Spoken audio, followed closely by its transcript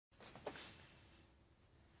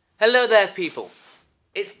Hello there, people.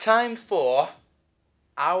 It's time for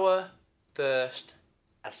our first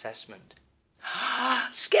assessment.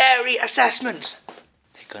 Scary assessment.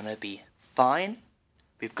 They're gonna be fine.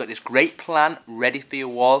 We've got this great plan ready for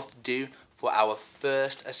you all to do for our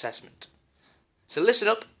first assessment. So listen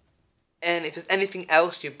up, and if there's anything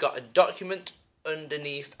else, you've got a document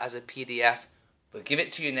underneath as a PDF. We'll give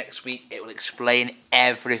it to you next week. It will explain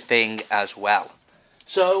everything as well.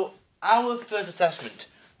 So, our first assessment.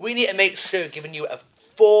 We need to make sure we're giving you a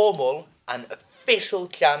formal and official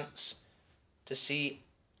chance to see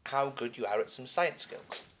how good you are at some science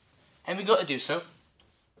skills. And we've got to do so.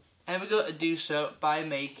 By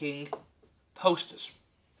making posters.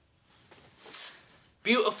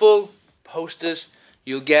 Beautiful posters.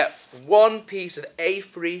 You'll get one piece of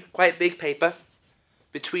A3, quite big paper,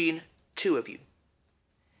 between two of you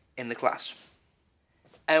in the class.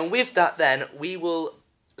 And with that then, we will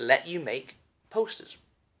let you make posters.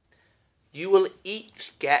 You will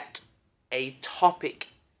each get a topic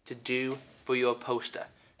to do for your poster.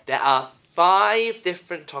 There are 5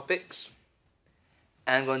 different topics,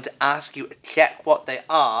 and I'm going to ask you to check what they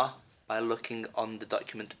are by looking on the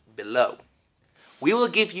document below. We will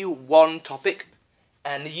give you one topic,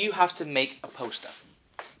 and you have to make a poster.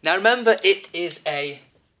 Now remember, it is a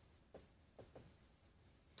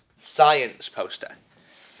science poster.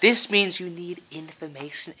 This means you need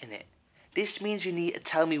information in it. This means you need to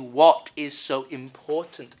tell me what is so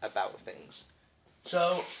important about things.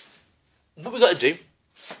 So, what we've got to do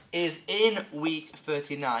is in week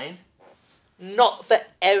 39, not for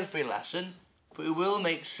every lesson, but we will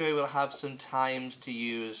make sure we'll have some times to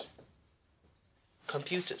use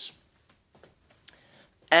computers.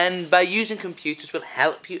 And by using computers will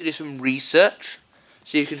help you to do some research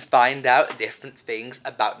so you can find out different things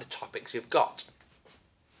about the topics you've got.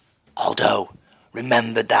 Although,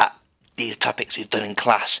 remember that these topics we've done in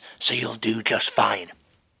class, so you'll do just fine.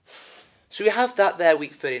 So we have that there,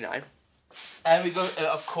 week 39. And we go,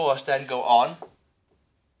 of course, then go on.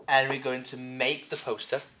 And we're going to make the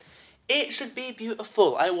poster. It should be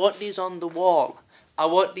beautiful. I want these on the wall. I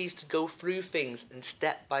want these to go through things and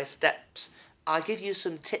step by steps. I'll give you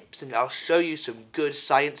some tips and I'll show you some good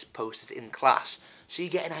science posters in class, so you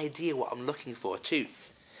get an idea what I'm looking for too.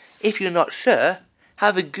 If you're not sure,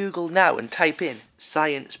 have a Google now and type in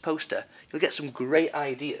science poster. You'll get some great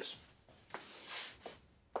ideas.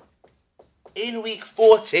 In week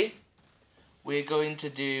 40, we're going to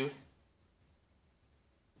do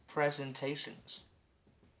presentations.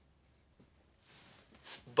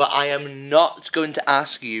 But I am not going to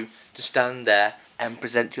ask you to stand there and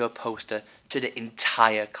present your poster to the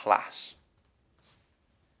entire class.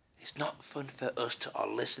 It's not fun for us to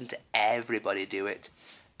listen to everybody do it,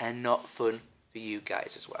 and not fun for you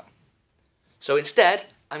guys as well. So instead,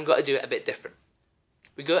 I'm going to do it a bit different.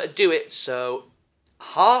 We're going to do it so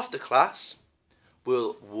half the class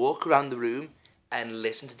will walk around the room and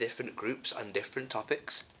listen to different groups on different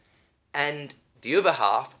topics, and the other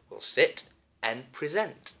half will sit and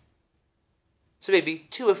present. So maybe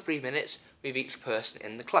 2 or 3 minutes with each person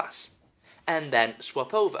in the class, and then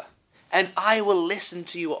swap over. And I will listen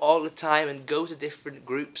to you all the time and go to different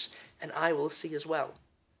groups, and I will see as well.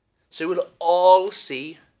 So we'll all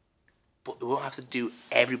see, but we won't have to do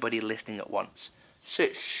everybody listening at once. So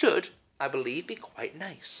it should, I believe, be quite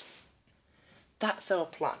nice. That's our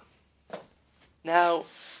plan. Now,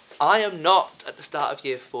 I am not, at the start of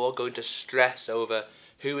year 4, going to stress over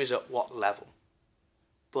who is at what level.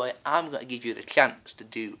 But I am going to give you the chance to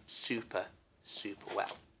do super, super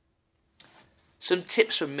well. Some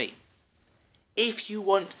tips from me. If you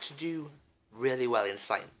want to do really well in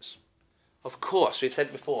science, of course, we've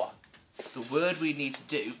said before, the word we need to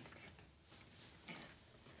do,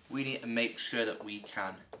 we need to make sure that we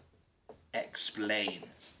can explain.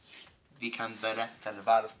 Vi kan berätta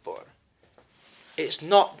varför. It's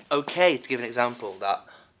not okay to give an example that,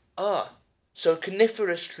 so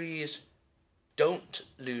coniferous trees don't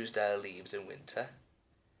lose their leaves in winter,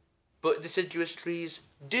 but deciduous trees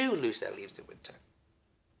do lose their leaves in winter.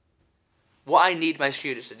 What I need my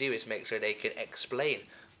students to do is make sure they can explain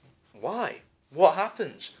why, what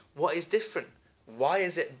happens, what is different, why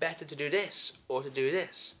is it better to do this or to do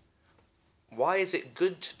this? Why is it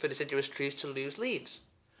good for deciduous trees to lose leaves?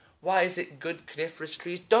 Why is it good coniferous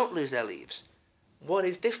trees don't lose their leaves? What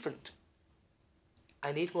is different?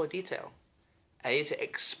 I need more detail. I need to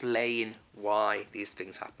explain why these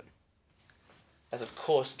things happen. That's of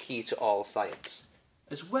course key to all science.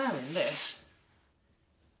 As well in this,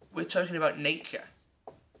 we're talking about nature.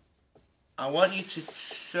 I want you to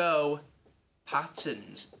show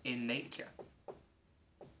patterns in nature.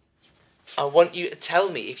 I want you to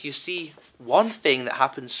tell me if you see one thing that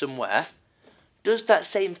happens somewhere, does that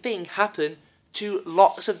same thing happen to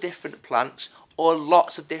lots of different plants or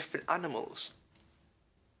lots of different animals?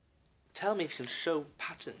 Tell me if you can show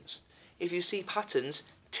patterns. If you see patterns,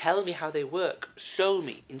 tell me how they work. Show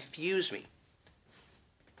me, infuse me.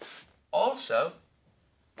 Also,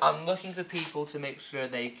 I'm looking for people to make sure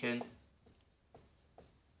they can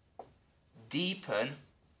deepen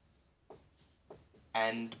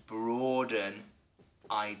and broaden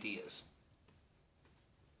ideas.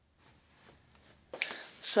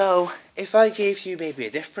 So, if I gave you maybe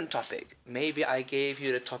a different topic, maybe I gave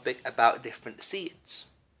you the topic about different seeds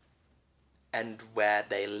and where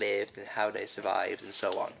they lived and how they survived and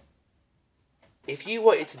so on. If you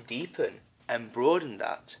wanted to deepen and broaden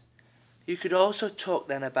that, you could also talk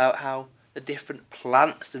then about how the different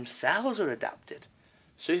plants themselves are adapted.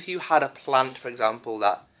 So if you had a plant, for example,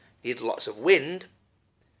 that needed lots of wind,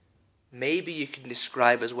 maybe you can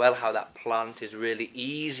describe as well how that plant is really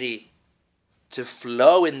easy to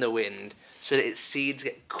flow in the wind so that its seeds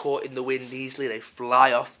get caught in the wind easily, they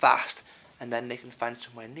fly off fast, and then they can find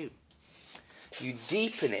somewhere new. You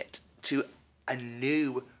deepen it to a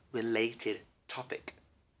new related topic.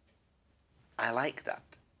 I like that.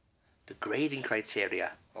 The grading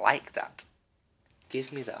criteria, like that.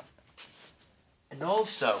 Give me that. And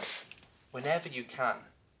also, whenever you can,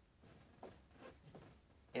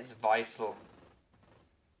 it's vital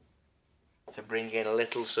to bring in a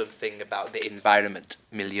little something about the environment,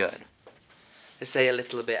 milieu. To say a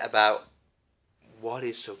little bit about what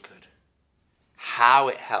is so good, how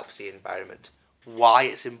it helps the environment, why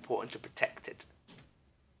it's important to protect it.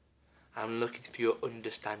 I'm looking for your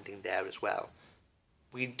understanding there as well.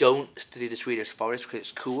 We don't study the Swedish forest because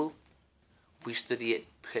it's cool. We study it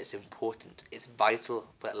because it's important. It's vital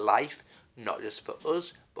for life, not just for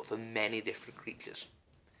us, but for many different creatures.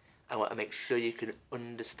 I want to make sure you can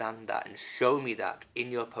understand that and show me that in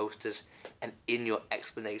your posters and in your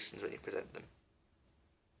explanations when you present them.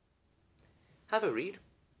 Have a read.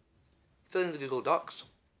 Fill in the Google Docs.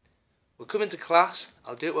 We'll come into class,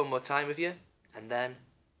 I'll do it one more time with you, and then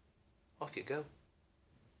off you go.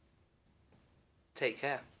 Take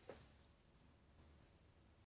care.